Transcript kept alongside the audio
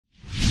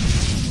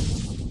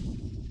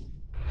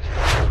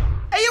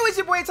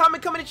your boy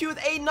Atomyc coming at you with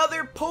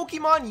another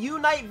Pokemon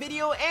Unite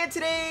video, and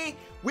today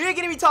we're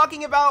going to be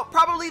talking about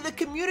probably the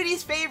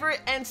community's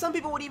favorite, and some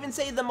people would even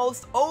say the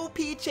most OP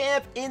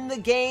champ in the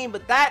game,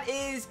 but that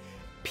is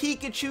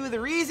Pikachu. The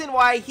reason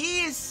why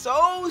he is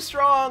so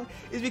strong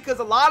is because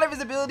a lot of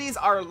his abilities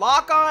are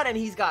lock-on, and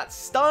he's got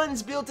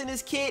stuns built in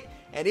his kit,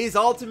 and his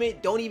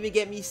ultimate, don't even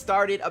get me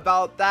started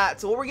about that.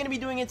 So what we're going to be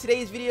doing in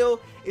today's video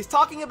is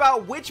talking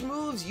about which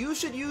moves you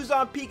should use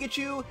on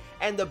Pikachu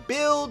and the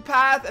build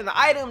path and the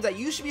items that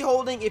you should be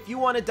holding if you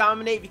want to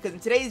dominate, because in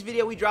today's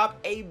video we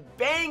dropped a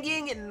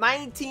banging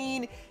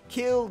 19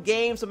 kill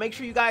game, so make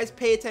sure you guys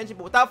pay attention.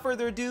 But without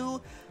further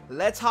ado,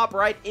 let's hop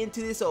right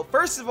into this. So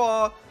first of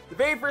all, the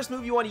very first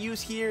move you want to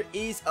use here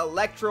is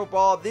Electro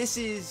Ball. This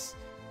is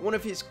one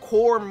of his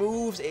core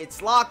moves.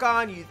 It's lock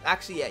on. You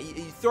actually,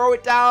 you throw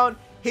it down,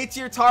 hits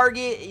your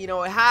target, you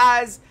know, it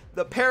has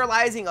the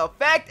paralyzing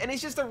effect, and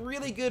it's just a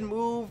really good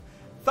move.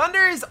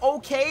 Thunder is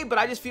okay, but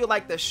I just feel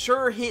like the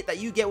sure hit that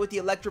you get with the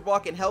Electro Ball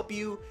can help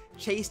you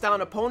chase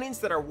down opponents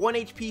that are 1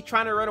 HP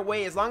trying to run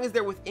away. As long as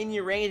they're within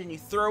your range and you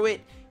throw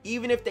it,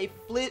 even if they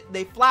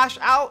flash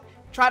out,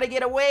 try to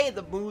get away,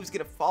 the move's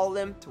gonna follow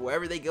them to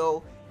wherever they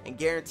go and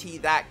guarantee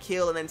that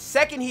kill. And then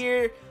second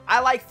here, I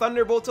like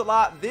Thunderbolt a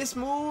lot. This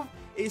move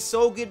is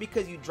so good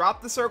because you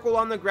drop the circle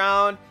on the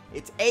ground,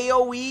 it's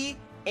AoE,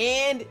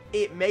 and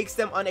it makes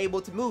them unable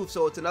to move,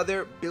 so it's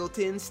another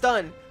built-in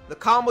stun. The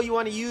combo you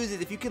want to use is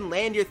if you can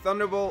land your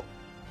Thunderbolt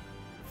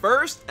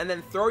first and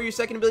then throw your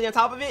second ability on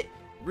top of it,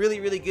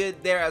 really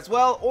good there as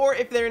well. Or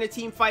if they're in a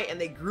team fight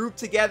and they group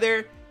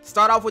together,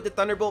 start off with the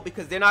Thunderbolt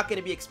because they're not going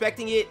to be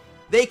expecting it,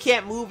 they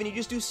can't move, and you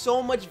just do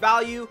so much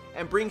value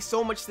and bring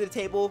so much to the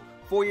table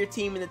for your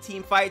team in the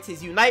team fights.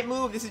 His Unite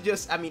move, this is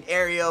just, I mean,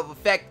 area of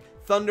effect,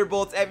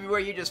 Thunderbolts everywhere,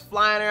 you're just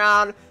flying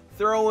around,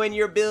 throwing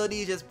your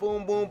abilities, just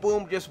boom, boom,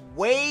 boom, just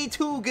way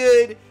too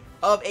good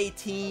of a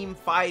team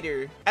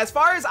fighter. As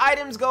far as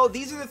items go,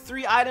 these are the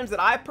 3 items that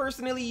I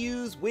personally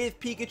use with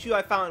Pikachu.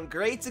 I found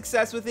great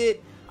success with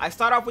it. I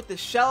start off with the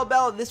Shell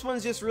Bell. This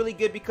one's just really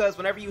good because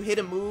whenever you hit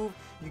a move,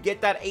 you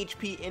get that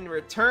HP in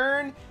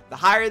return. The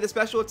higher the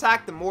special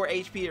attack, the more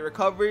HP it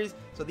recovers.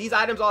 So these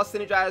items all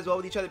synergize well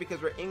with each other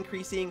because we're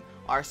increasing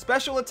our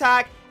special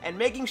attack and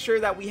making sure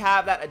that we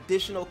have that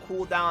additional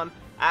cooldown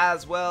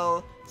as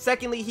well.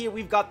 Secondly, here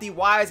we've got the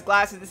Wise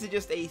Glasses. This is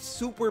just a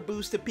super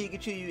boost to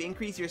Pikachu. You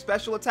increase your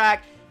special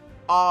attack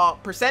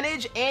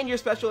percentage and your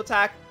special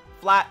attack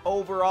flat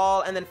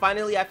overall. And then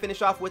finally, I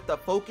finish off with the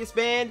Focus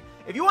Band.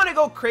 If you want to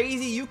go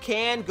crazy, you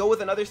can go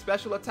with another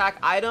special attack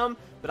item,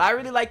 but I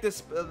really like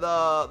this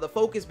the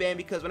Focus Band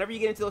because whenever you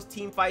get into those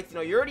team fights, you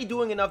know, you're already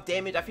doing enough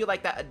damage. I feel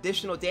like that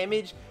additional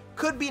damage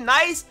could be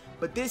nice,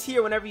 but this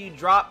here, whenever you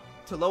drop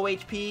to low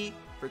HP,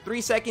 for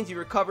 3 seconds, you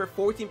recover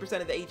 14%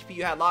 of the HP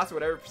you had lost, or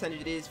whatever percentage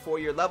it is for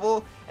your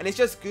level, and it's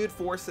just good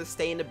for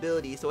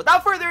sustainability. So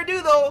without further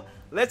ado, though,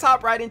 let's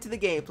hop right into the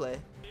gameplay.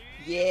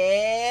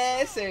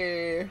 Yes,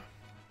 sir.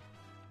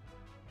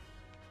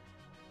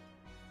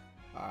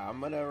 I'm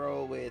gonna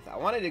roll with, I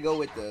wanted to go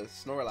with the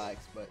Snorlax,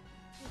 but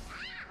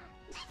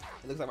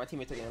it looks like my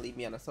teammates are gonna leave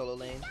me on a solo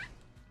lane.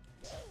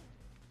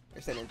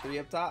 They're sending 3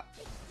 up top.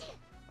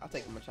 I'll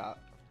take them a chop.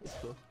 It's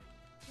cool.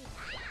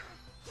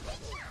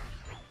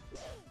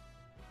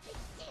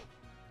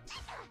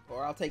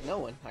 Or I'll take no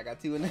one. I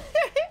got 2 in the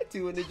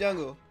 2 in the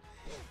jungle.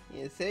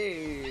 Yes,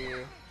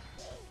 sir.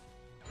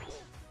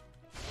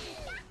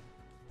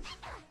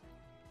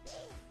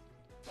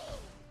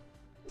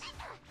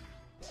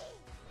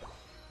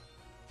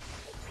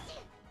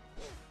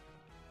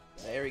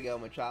 There we go,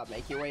 Machop.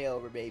 Make your way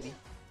over, baby.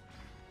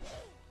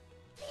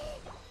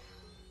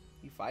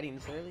 You fighting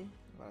this early?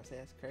 Well, I say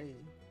that's crazy.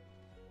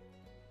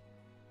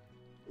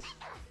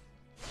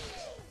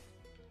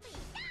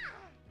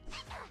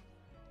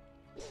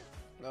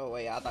 No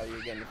way, I thought you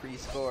were getting a free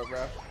score,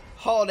 bro.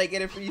 Oh, they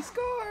get a free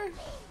score!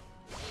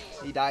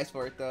 He dies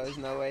for it, though. There's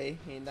no way.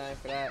 He ain't dying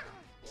for that.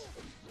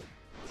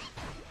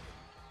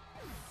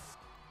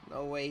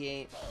 No way he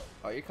ain't.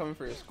 Oh, you're coming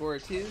for a score,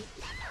 too?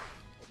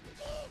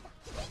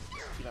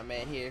 Keep my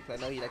man here,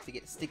 because I know he likes to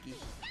get sticky.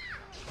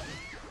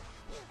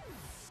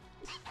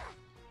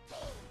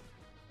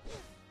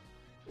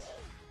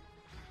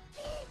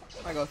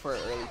 I go for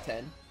an early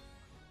 10.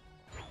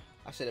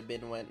 I should have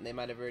been went. They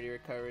might have already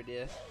recovered,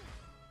 yeah.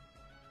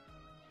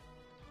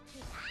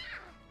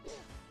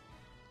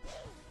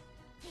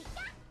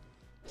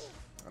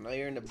 I know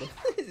you're in the bush.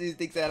 He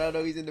thinks that I don't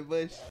know he's in the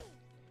bush.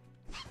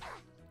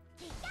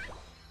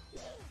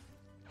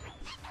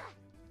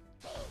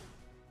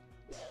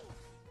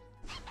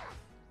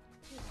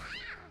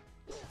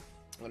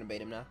 I'm gonna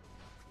bait him now.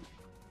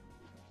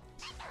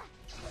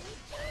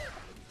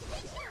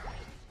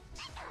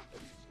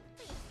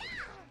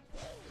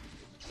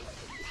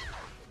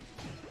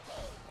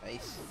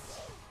 Nice.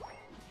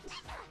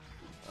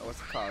 What's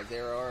it called?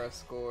 Zeraora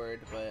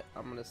scored, but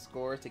I'm gonna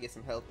score to get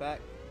some health back.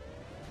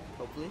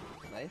 Hopefully.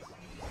 Nice.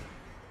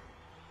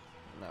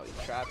 Now we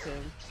trap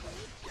him.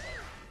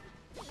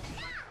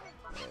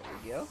 There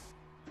we go.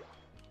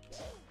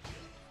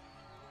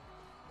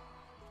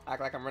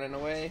 Act like I'm running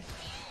away.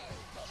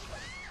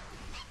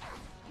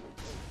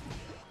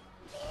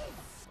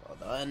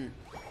 Run.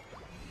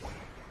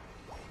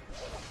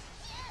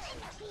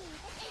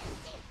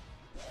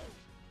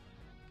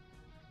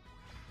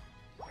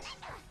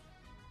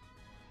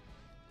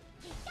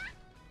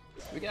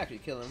 We can actually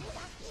kill him.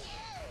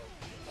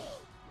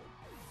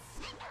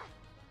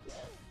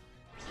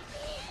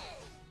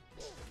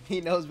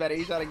 He knows better.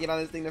 He's trying to get on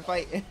this thing to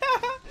fight.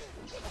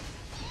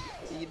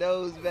 He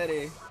knows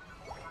better.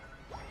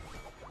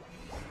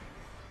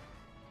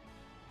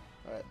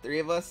 Alright, 3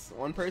 of us,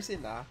 1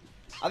 person? Nah.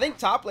 I think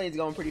top lane's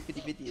going pretty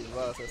 50-50 as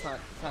well, so it's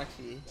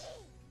actually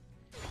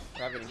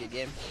we're having a good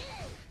game.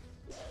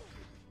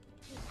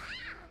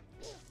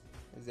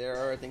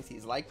 Zero thinks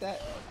he's like that.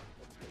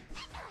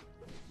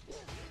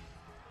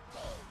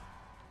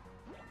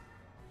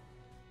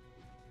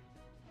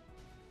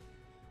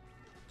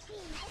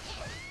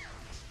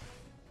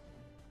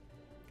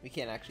 We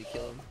can't actually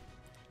kill him.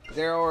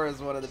 Zero is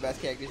one of the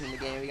best characters in the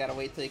game. We gotta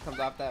wait till he comes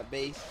off that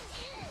base.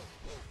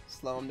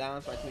 Slow him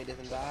down so he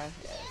doesn't die.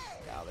 Yes,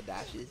 got all the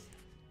dashes.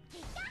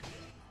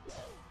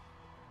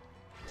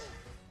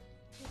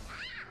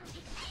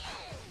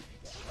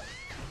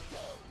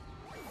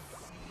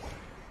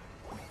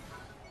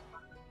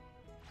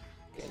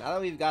 Okay, now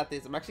that we've got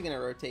this, I'm actually gonna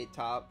rotate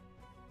top.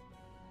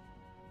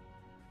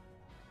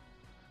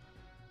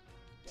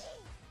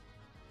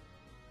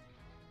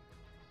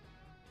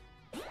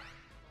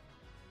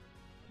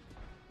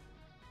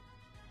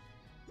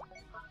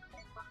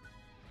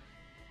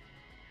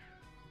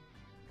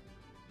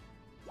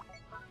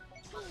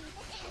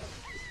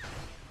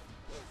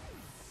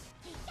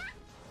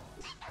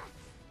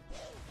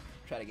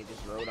 Try to get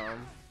this road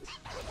on.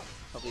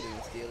 Hope he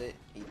doesn't steal it.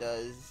 He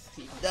does.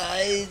 He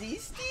does. He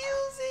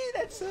steals it.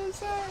 That's so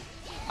sad.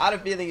 I had a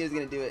feeling he was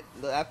gonna do it.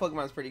 That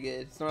Pokemon's pretty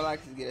good.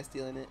 Snorlax is good at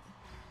stealing it.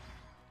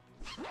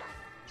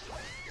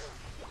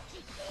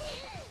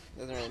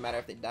 Doesn't really matter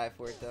if they die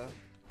for it though.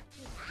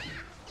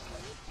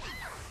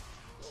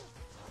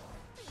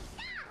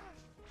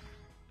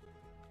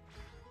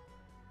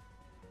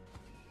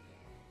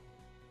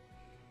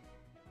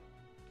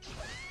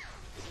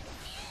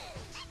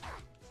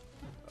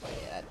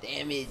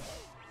 Damage.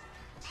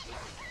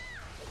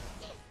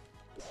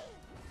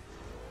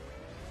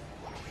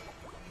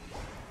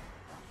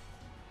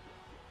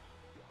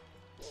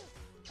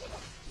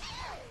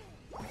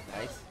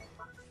 Nice.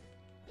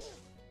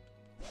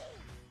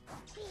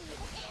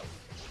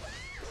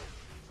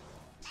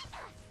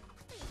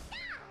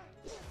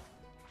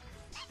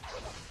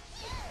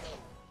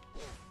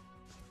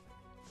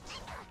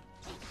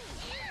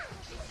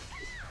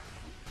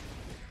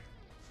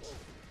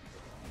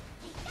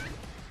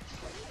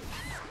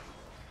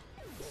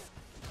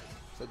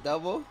 So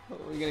double. I'm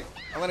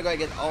gonna go ahead and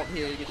get ult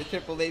here. Get the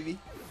triple, baby.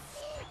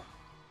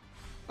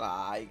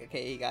 Ah,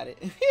 okay, he got it.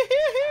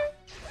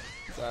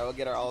 Sorry, we'll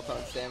get our ult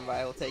on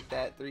standby. We'll take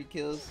that. 3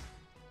 kills.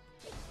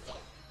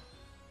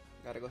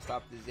 Gotta go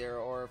stop the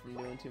Zero aura from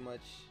doing too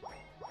much.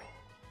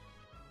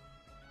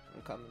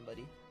 I'm coming,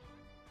 buddy.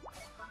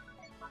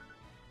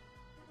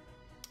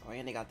 Oh,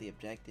 and they got the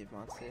objective,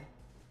 monster.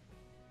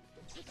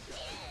 He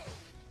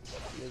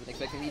wasn't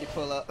expecting me to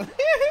pull up.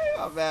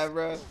 My bad,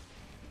 bro.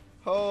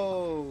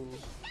 Oh.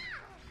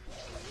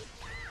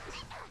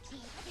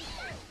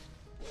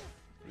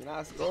 You're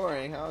not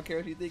scoring. I don't care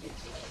what you're thinking.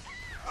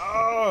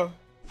 Oh.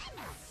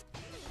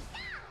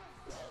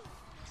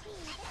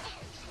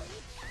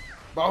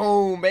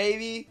 Boom,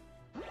 baby.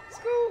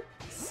 Scoop.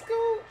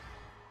 Scoop.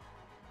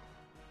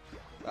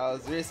 That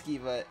was risky,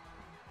 but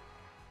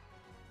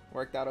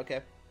worked out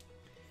okay.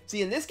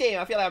 See, in this game,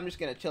 I feel like I'm just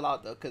going to chill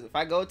out, though. Because if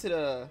I go to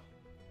the...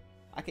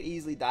 I could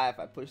easily die if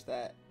I push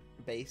that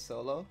base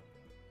solo.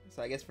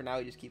 So I guess for now,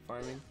 we just keep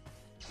farming.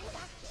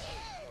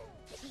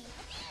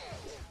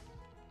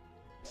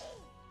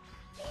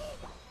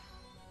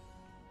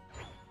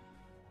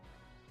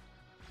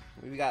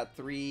 We got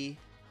 3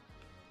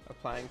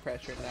 applying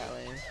pressure in that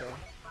lane, so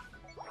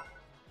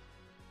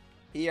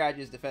here I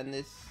just defend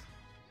this.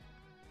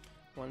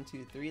 1,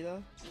 2, 3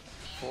 though.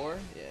 4,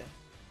 yeah.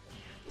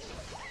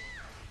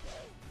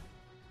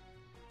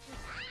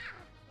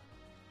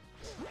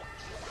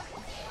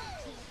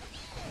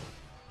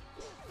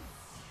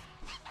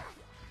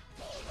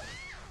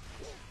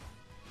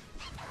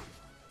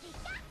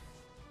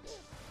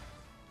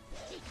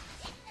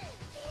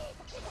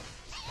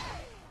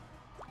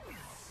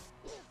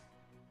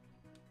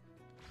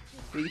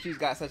 Pikachu's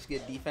got such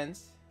good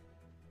defense.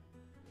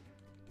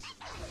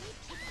 I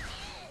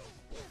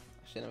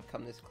shouldn't have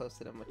come this close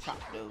to the Machop,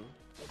 dude.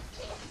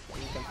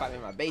 You can fight me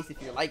in my base if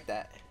you're like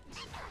that.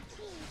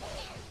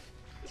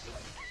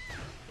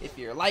 If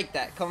you're like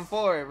that, come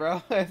forward,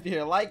 bro. If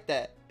you're like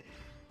that.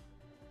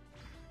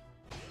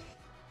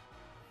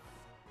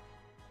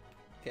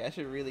 Okay, I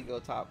should really go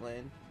top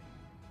lane.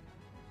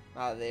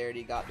 Ah, they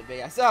already got the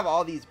bait. I still have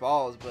all these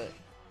balls, but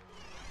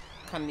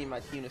I kind of need my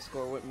team to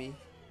score with me.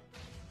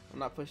 I'm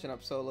not pushing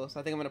up solo,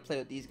 so I think I'm going to play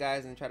with these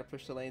guys and try to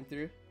push the lane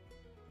through.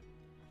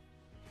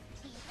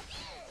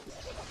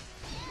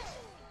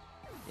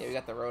 Yeah, we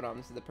got the Rotom.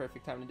 This is the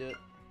perfect time to do it.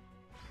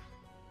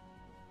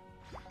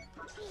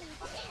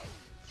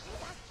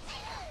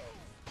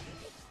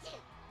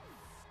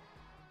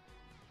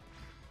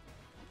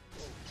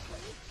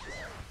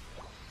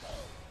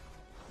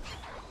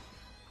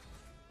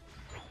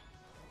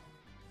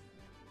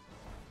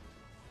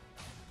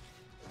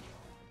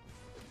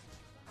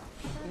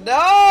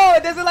 No,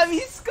 it doesn't let me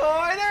score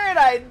there and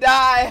I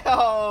die.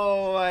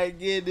 Oh my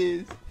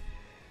goodness.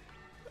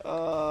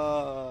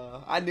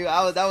 I knew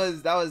that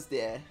was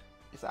yeah.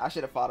 So I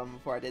should have fought him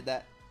before I did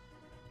that.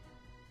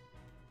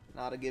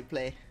 Not a good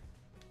play.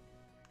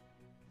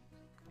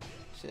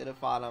 Should have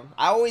fought him.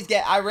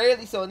 I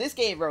rarely, so in this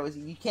game, bro,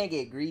 you can't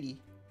get greedy.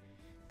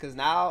 Cause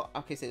now,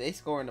 okay, so they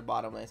score in the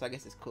bottom lane, so I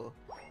guess it's cool.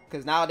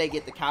 Cause now they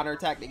get the counter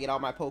attack, they get all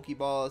my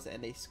Pokeballs,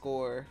 and they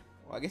score.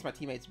 Well, I guess my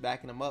teammates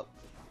backing them up.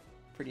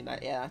 Pretty nice.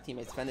 Yeah, my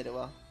teammates defended it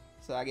well.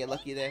 So I get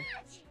lucky there.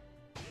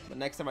 But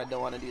next time I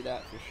don't want to do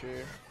that for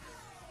sure.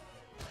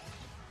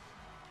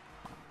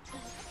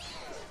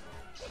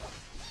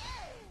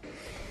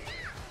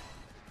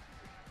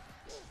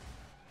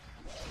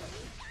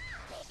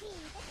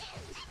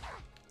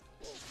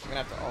 I'm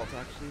gonna have to ult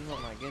actually. Oh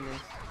my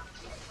goodness.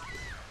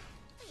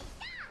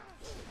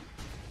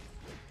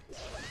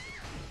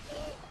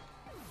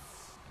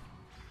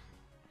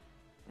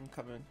 I'm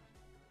coming.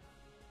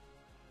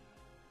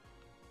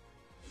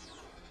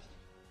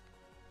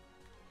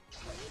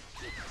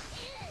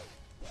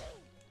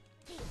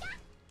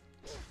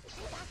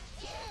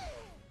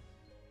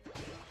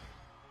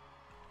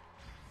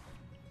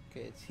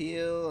 Okay, it's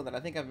heal, and then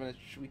I think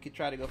we could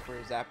try to go for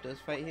a Zapdos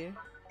fight here.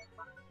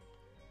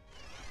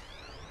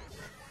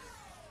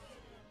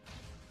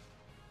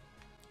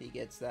 He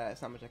gets that.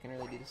 It's not much I can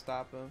really do to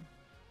stop him.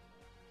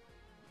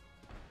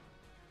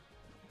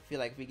 I feel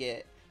like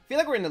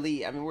we're in the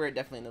lead. I mean, we're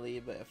definitely in the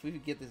lead, but if we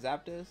could get the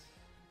Zapdos,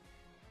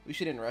 we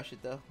shouldn't rush it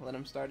though. Let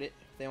them start it.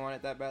 If they want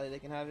it that badly, they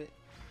can have it.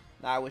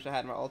 Nah, I wish I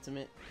had my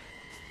ultimate.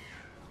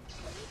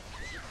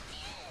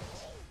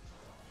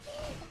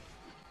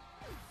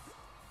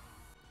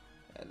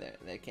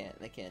 They can't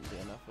do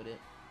enough with it.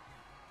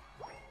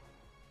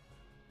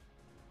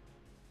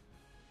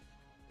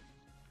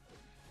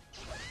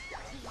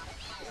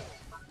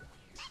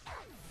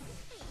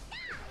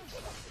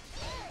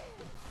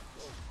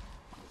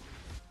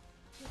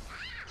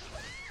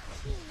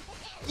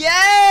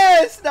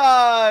 Yes,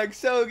 dog.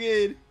 So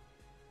good.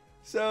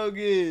 So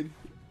good.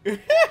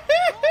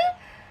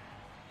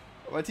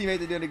 My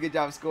teammates are doing a good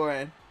job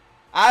scoring.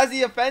 As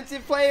the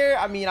offensive player,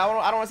 I mean, I don't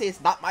want to say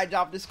it's not my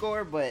job to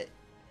score, but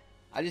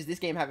this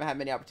game haven't had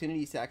many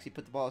opportunities to actually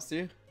put the balls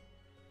through.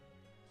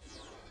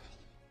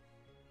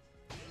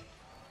 I'm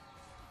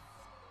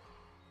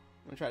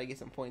gonna try to get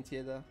some points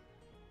here though.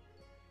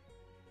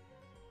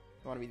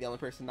 I want to be the only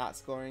person not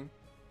scoring.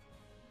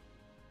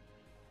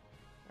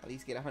 At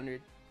least get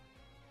 100.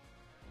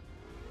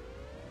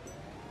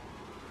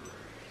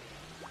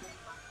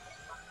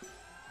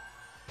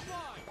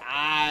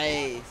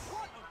 Nice.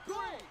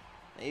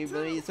 They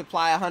really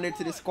supply 100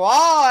 to the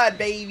squad,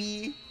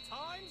 baby.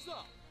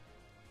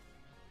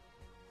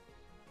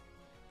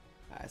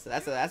 Alright, so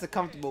that's a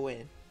comfortable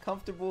win.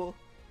 Comfortable.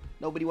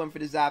 Nobody went for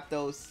the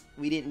Zapdos.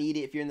 We didn't need it.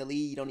 If you're in the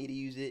lead, you don't need to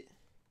use it.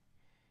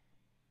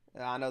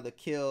 I know the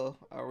kill.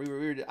 I wish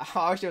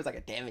there was like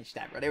a damage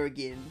stat, bro. They were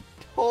getting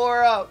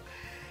tore up.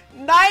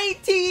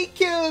 19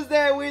 kills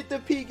there with the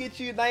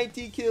Pikachu.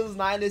 19 kills,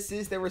 9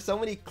 assists. There were so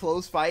many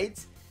close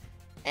fights.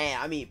 And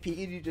I mean,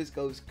 Pikachu just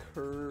goes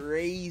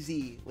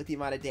crazy with the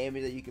amount of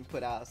damage that you can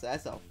put out. So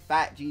that's a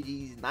fat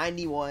GG's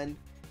 91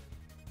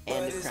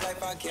 and the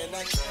crown.